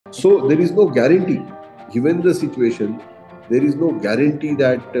So there is no guarantee. Given the situation, there is no guarantee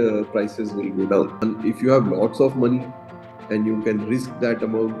that prices will go down. And if you have lots of money and you can risk that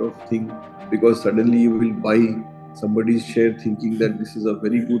amount of thing, because suddenly you will buy somebody's share thinking that this is a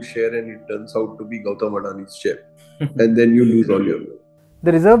very good share and it turns out to be Gautam Adani's share. And then you lose all your money.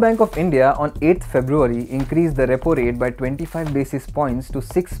 The Reserve Bank of India on 8th February increased the repo rate by 25 basis points to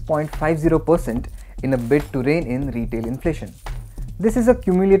 6.50% in a bid to rein in retail inflation. This is a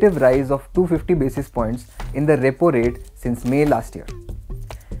cumulative rise of 250 basis points in the repo rate since May last year.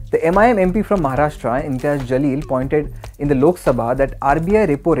 The MIM MP from Maharashtra, Imtiaz Jalil, pointed in the Lok Sabha that RBI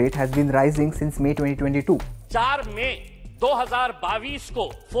repo rate has been rising since May 2022. 4 मई 2022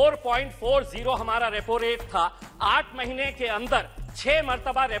 को 4.40 हमारा repo rate था। 8 महीने के अंदर 6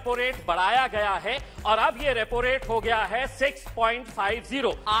 मर्तबा repo rate बढ़ाया गया है और अब ये रेपो रेट हो गया है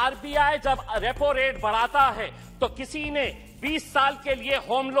 6.50। आरबीआई जब रेपो रेट बढ़ाता है तो किसी ने 20 साल के लिए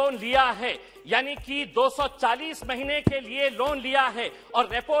होम लोन लिया है, यानी कि 240 महीने के लिए लोन लिया है और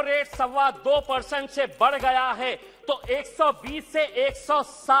रेपो रेट 2.25% से बढ़ गया है, तो 120 से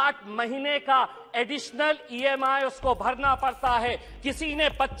 160 महीने का एडिशनल ईएमआई उसको भरना पड़ता है। किसी ने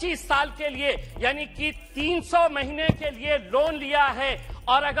 25 साल के लिए यानी कि 300 महीने के लिए लोन लिया है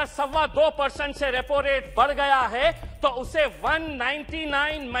और अगर 2.25% से रेपो रेट बढ़ गया है तो उसे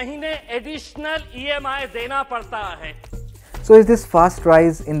 199 महीने एडिशनल ईएमआई देना पड़ता है। So is this fast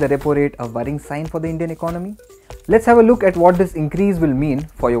rise in the repo rate a worrying sign for the Indian economy? Let's have a look at what this increase will mean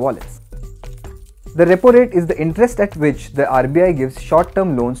for your wallets. The repo rate is the interest at which the RBI gives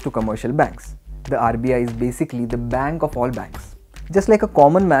short-term loans to commercial banks. The RBI is basically the bank of all banks. Just like a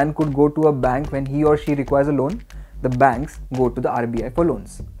common man could go to a bank when he or she requires a loan, the banks go to the RBI for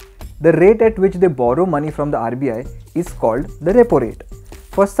loans. The rate at which they borrow money from the RBI is called the repo rate.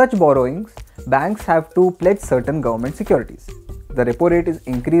 For such borrowings, banks have to pledge certain government securities. The repo rate is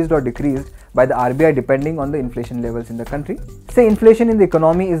increased or decreased by the RBI depending on the inflation levels in the country. Say inflation in the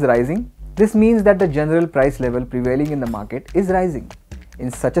economy is rising, this means that the general price level prevailing in the market is rising.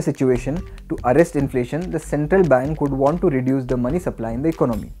 In such a situation, to arrest inflation, the central bank would want to reduce the money supply in the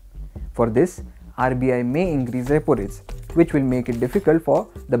economy. For this, RBI may increase repo rates, which will make it difficult for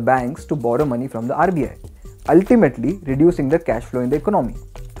the banks to borrow money from the RBI, ultimately reducing the cash flow in the economy.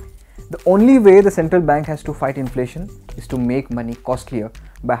 The only way the central bank has to fight inflation is to make money costlier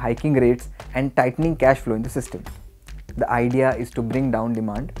by hiking rates and tightening cash flow in the system. The idea is to bring down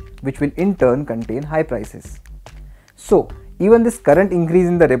demand, which will in turn contain high prices. So, even this current increase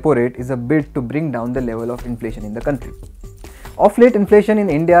in the repo rate is a bid to bring down the level of inflation in the country. Of late, inflation in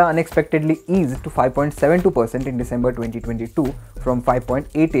India unexpectedly eased to 5.72% in December 2022 from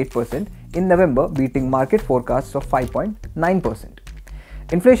 5.88% in November, beating market forecasts of 5.9%.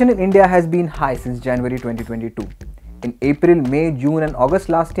 Inflation in India has been high since January 2022. In April, May, June and August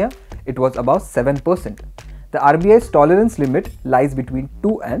last year, it was about 7%. The RBI's tolerance limit lies between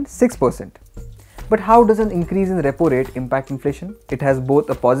 2 and 6%. But how does an increase in repo rate impact inflation? It has both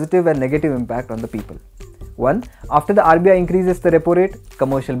a positive and negative impact on the people. 1. After the RBI increases the repo rate,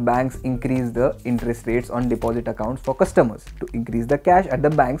 commercial banks increase the interest rates on deposit accounts for customers to increase the cash at the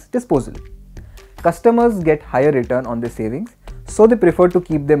bank's disposal. Customers get higher return on their savings, so they prefer to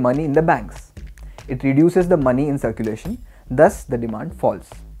keep their money in the banks. It reduces the money in circulation, thus the demand falls.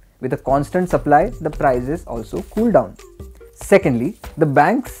 With a constant supply, the prices also cool down. Secondly, the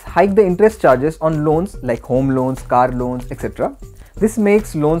banks hike the interest charges on loans like home loans, car loans, etc. This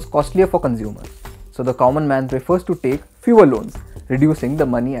makes loans costlier for consumers. So the common man prefers to take fewer loans, reducing the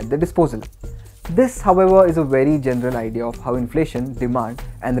money at their disposal. This, however, is a very general idea of how inflation, demand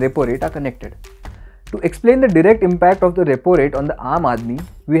and repo rate are connected. To explain the direct impact of the repo rate on the Aam Aadmi,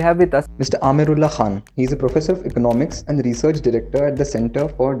 we have with us Mr. Amir Ullah Khan. He is a professor of economics and research director at the Center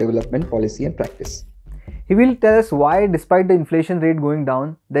for Development Policy and Practice. He will tell us why, despite the inflation rate going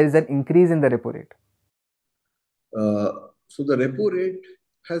down, there is an increase in the repo rate. So the repo rate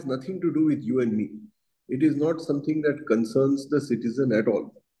has nothing to do with you and me. It is not something that concerns the citizen at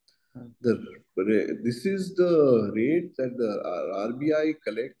all. This is the rate that the RBI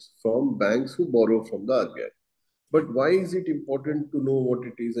collects from banks who borrow from the RBI. But why is it important to know what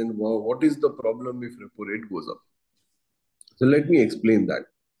it is and what is the problem if repo rate goes up? So let me explain that.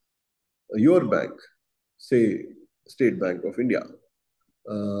 Your bank, say State Bank of India,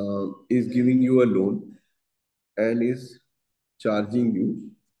 is giving you a loan and is charging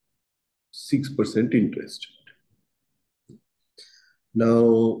you 6% interest.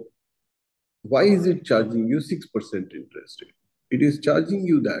 Now, why is it charging you 6% interest rate? It is charging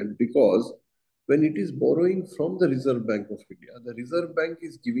you that because when it is borrowing from the Reserve Bank of India, the Reserve Bank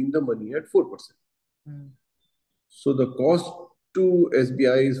is giving the money at 4%. So the cost to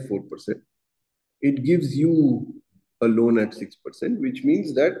SBI is 4%. It gives you a loan at 6%, which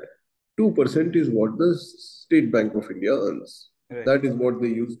means that 2% is what the State Bank of India earns. Right. That is what they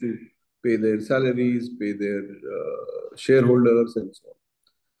use to pay their salaries, pay their shareholders, and so on.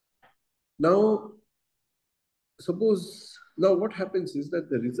 Now, now what happens is that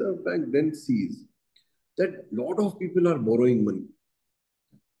the Reserve Bank then sees that a lot of people are borrowing money.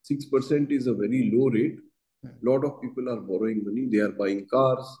 6% is a very low rate. A lot of people are borrowing money. They are buying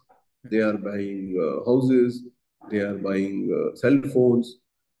cars, they are buying houses, they are buying cell phones,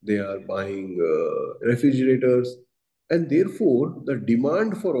 they are buying refrigerators. And therefore, the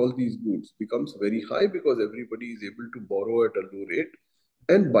demand for all these goods becomes very high because everybody is able to borrow at a low rate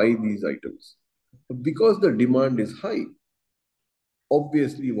and buy these items. Because the demand is high,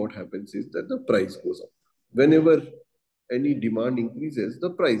 obviously what happens is that the price goes up. Whenever any demand increases,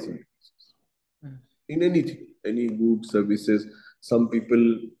 the price increases. In anything, any goods, services, some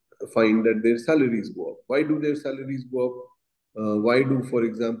people find that their salaries go up. Why do their salaries go up? Why do, for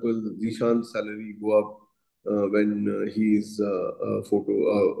example, Zishan's salary go up when he is a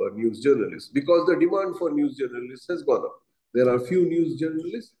news journalist? Because the demand for news journalists has gone up. There are few news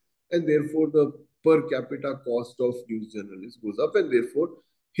journalists, and therefore the per capita cost of news journalists goes up, and therefore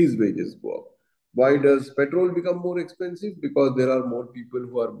his wages go up. Why does petrol become more expensive? Because there are more people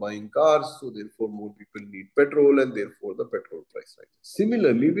who are buying cars, so therefore more people need petrol, and therefore the petrol price rises.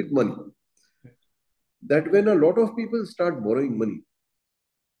 Similarly with money, that when a lot of people start borrowing money,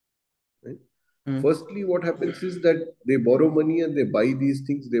 right? Firstly, what happens is that they borrow money and they buy these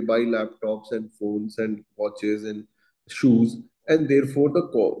things. They buy laptops and phones and watches and shoes, and therefore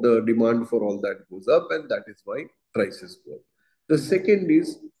the demand for all that goes up, and that is why prices go up. The second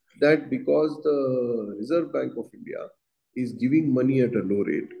is that because the Reserve Bank of India is giving money at a low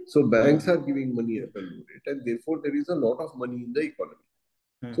rate, so banks are giving money at a low rate, and therefore there is a lot of money in the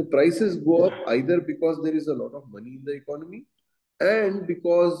economy. So prices go up either because there is a lot of money in the economy, and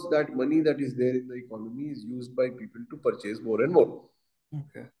because that money that is there in the economy is used by people to purchase more and more.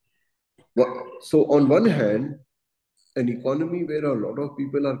 Okay. So on one hand, an economy where a lot of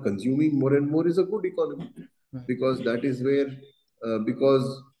people are consuming more and more is a good economy, because that is where,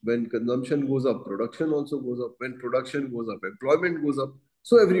 because when consumption goes up, production also goes up. When production goes up, employment goes up.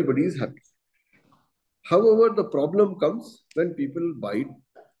 So everybody is happy. However, the problem comes when people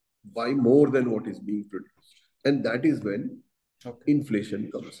buy more than what is being produced. And that is when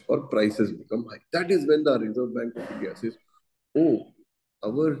inflation comes or prices become high. That is when the Reserve Bank of India says, oh,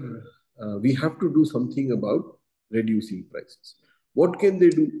 we have to do something about reducing prices. What can they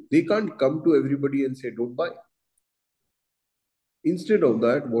do? They can't come to everybody and say, don't buy. Instead of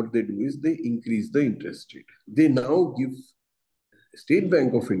that, what they do is they increase the interest rate. They now give State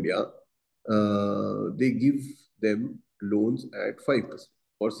Bank of India, they give them loans at 5%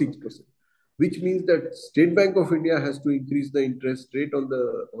 or 6%, which means that State Bank of India has to increase the interest rate on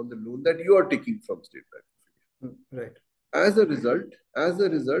the loan that you are taking from State Bank of India. Right. As a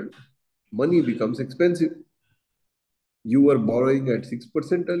result, money becomes expensive. You were borrowing at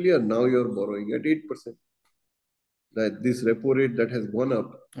 6% earlier, now you are borrowing at 8%. That this repo rate that has gone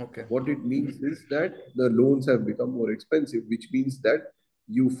up, what it means is that the loans have become more expensive, which means that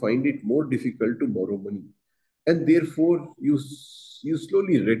you find it more difficult to borrow money. And therefore, you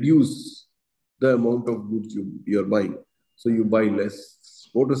slowly reduce the amount of goods you're buying. So you buy less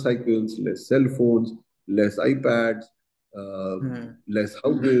motorcycles, less cell phones, less iPads, less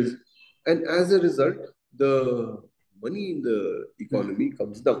houses. And as a result, the money in the economy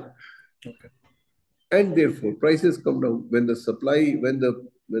comes down. And therefore, prices come down. When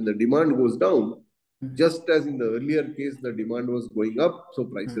the demand goes down, just as in the earlier case, the demand was going up, so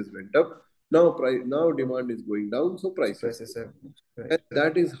prices went up. Now demand is going down, so prices have. Right. And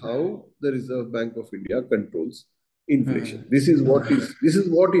that is how the Reserve Bank of India controls inflation. This is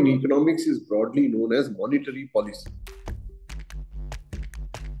what in economics is broadly known as monetary policy.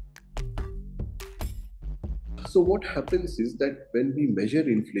 So what happens is that when we measure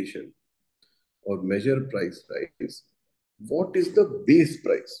inflation or measure price rise, what is the base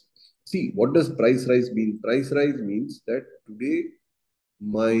price? See, what does price rise mean? Price rise means that today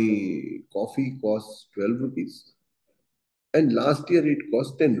my coffee costs 12 rupees and last year it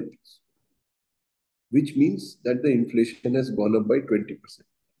cost 10 rupees, which means that the inflation has gone up by 20%.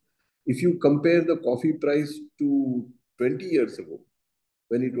 If you compare the coffee price to 20 years ago,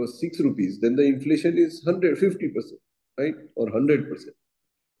 when it was 6 rupees, then the inflation is 150%, right? Or 100%.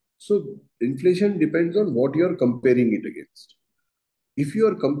 So inflation depends on what you are comparing it against. If you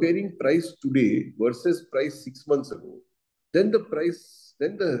are comparing price today versus price 6 months ago, then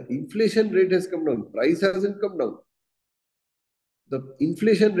the inflation rate has come down. Price hasn't come down. the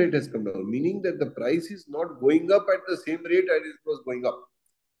inflation rate has come down, meaning that the price is not going up at the same rate as it was going up.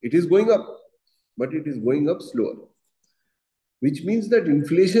 It is going up, but it is going up slower, which means that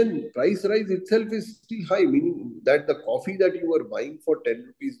inflation price rise itself is still high, meaning that the coffee that you were buying for 10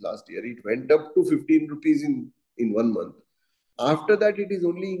 rupees last year, it went up to 15 rupees in 1 month. After that, it is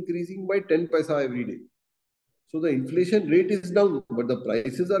only increasing by 10 paisa every day. So the inflation rate is down, but the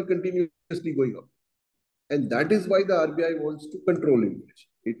prices are continuously going up. And that is why the RBI wants to control inflation.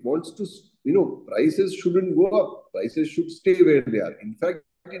 It wants to, prices shouldn't go up. Prices should stay where they are. In fact,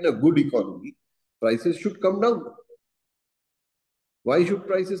 in a good economy, prices should come down. Why should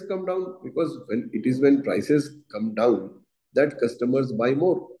prices come down? Because when prices come down, that customers buy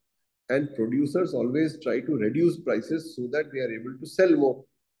more. And producers always try to reduce prices so that they are able to sell more.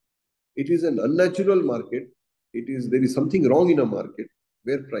 It is an unnatural market. There is something wrong in a market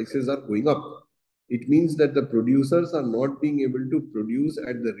where prices are going up. It means that the producers are not being able to produce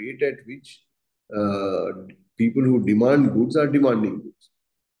at the rate at which people who demand goods are demanding goods.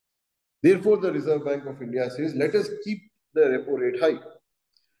 Therefore, the Reserve Bank of India says, let us keep the repo rate high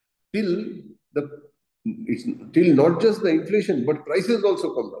till till not just the inflation, but prices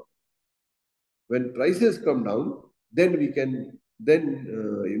also come down. When prices come down, then we can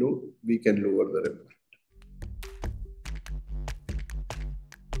lower the repo.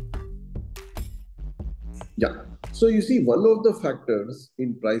 Yeah. So you see, one of the factors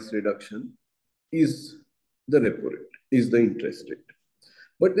in price reduction is the repo rate, is the interest rate.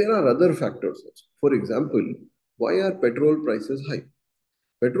 But there are other factors also. For example, why are petrol prices high?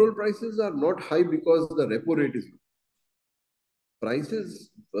 Petrol prices are not high because the repo rate is low.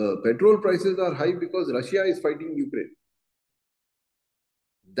 Petrol prices are high because Russia is fighting Ukraine.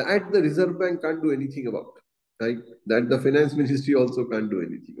 That the Reserve Bank can't do anything about, right? That the Finance Ministry also can't do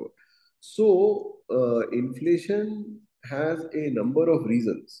anything about. So, inflation has a number of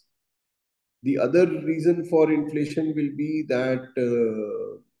reasons. The other reason for inflation will be that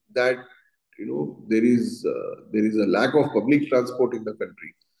there is a lack of public transport in the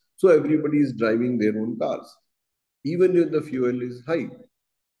country, so everybody is driving their own cars, even if the fuel is high,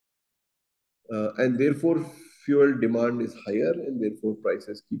 and therefore fuel demand is higher, and therefore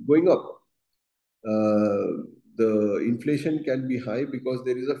prices keep going up. The inflation can be high because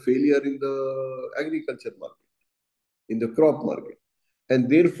there is a failure in the agriculture market, in the crop market, and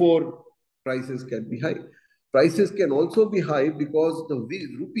therefore prices can be high. Prices can also be high because the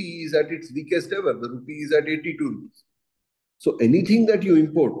rupee is at its weakest ever. The rupee is at 82 rupees. So anything that you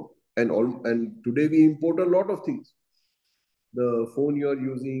import, and today we import a lot of things. The phone you are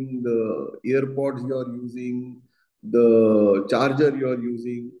using, the AirPods you are using, the charger you are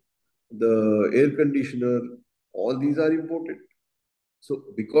using, the air conditioner, all these are imported. So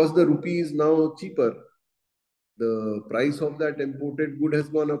because the rupee is now cheaper, the price of that imported good has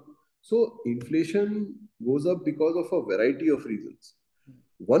gone up. So inflation goes up because of a variety of reasons.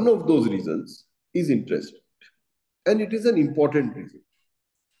 One of those reasons is interest. And it is an important reason.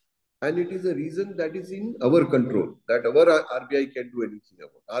 And it is a reason that is in our control, that our RBI can do anything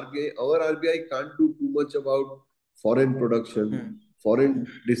about. Our RBI can't do too much about foreign production, foreign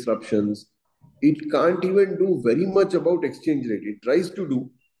disruptions. It can't even do very much about exchange rate. It tries to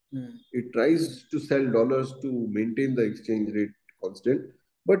do. It tries to sell dollars to maintain the exchange rate constant.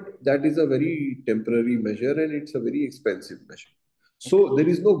 But that is a very temporary measure and it's a very expensive measure. So there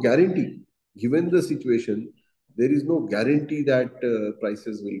is no guarantee. Given the situation, there is no guarantee that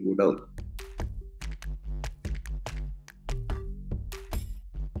prices will go down.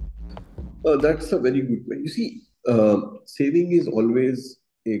 That's a very good point. You see, saving is always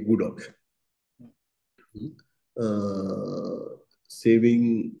a good option.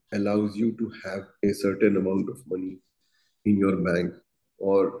 Saving allows you to have a certain amount of money in your bank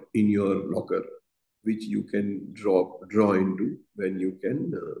or in your locker, which you can draw into when you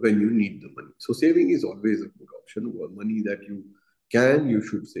need the money. So saving is always a good option. Money that you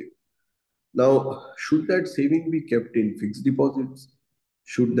should save. Now, should that saving be kept in fixed deposits?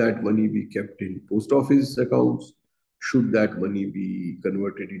 Should that money be kept in post office accounts? Should that money be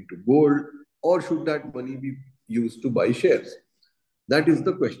converted into gold? Or should that money be used to buy shares? That is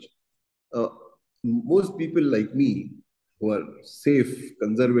the question. Most people like me, who are safe,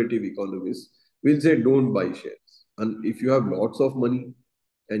 conservative economists, will say don't buy shares. And if you have lots of money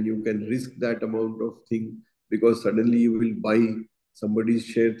and you can risk that amount of thing, because suddenly you will buy somebody's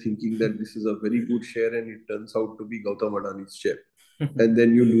share thinking that this is a very good share and it turns out to be Gautam Adani's share. And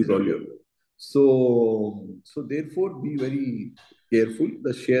then you lose all your money. So therefore, be very careful.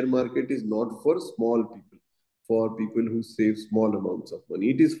 The share market is not for small people, for people who save small amounts of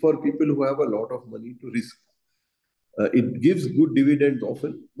money. It is for people who have a lot of money to risk. It gives good dividends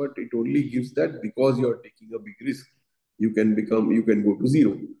often, but it only gives that because you are taking a big risk. You can go to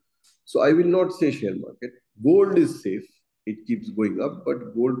zero. So I will not say share market. Gold is safe. It keeps going up,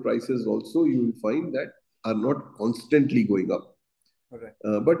 but gold prices also you will find that are not constantly going up. Okay.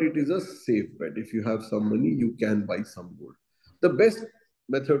 But it is a safe bet. If you have some money, you can buy some gold. The best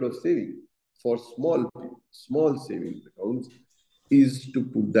method of saving for small saving accounts is to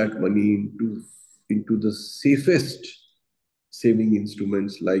put that money into the safest saving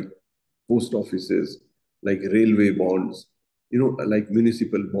instruments like post offices, like railway bonds, like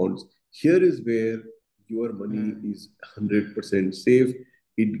municipal bonds. Here is where your money is 100% safe.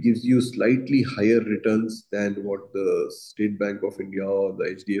 It gives you slightly higher returns than what the State Bank of India or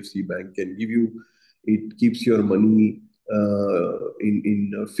the HDFC Bank can give you. It keeps your money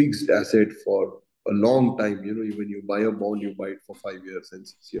in a fixed asset for a long time. When you buy a bond, you buy it for 5 years and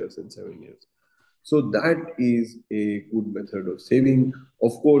 6 years and 7 years. So that is a good method of saving.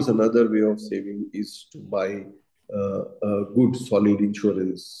 Of course, another way of saving is to buy a good solid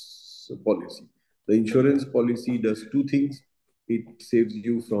insurance policy. The insurance policy does two things. It saves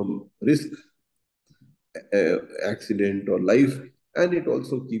you from risk, accident or life, and it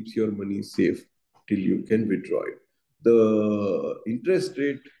also keeps your money safe till you can withdraw it. The interest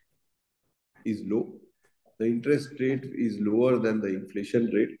rate is low. The interest rate is lower than the inflation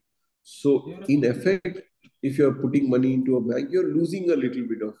rate. So, in effect, if you're putting money into a bank, you're losing a little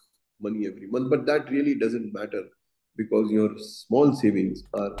bit of money every month, but that really doesn't matter because your small savings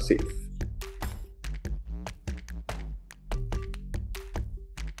are safe.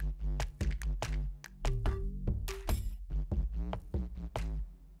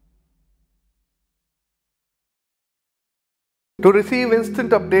 To receive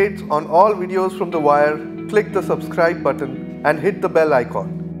instant updates on all videos from The Wire, click the subscribe button and hit the bell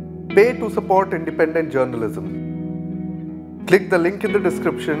icon. Pay to support independent journalism. Click the link in the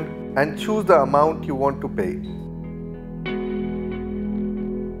description and choose the amount you want to pay.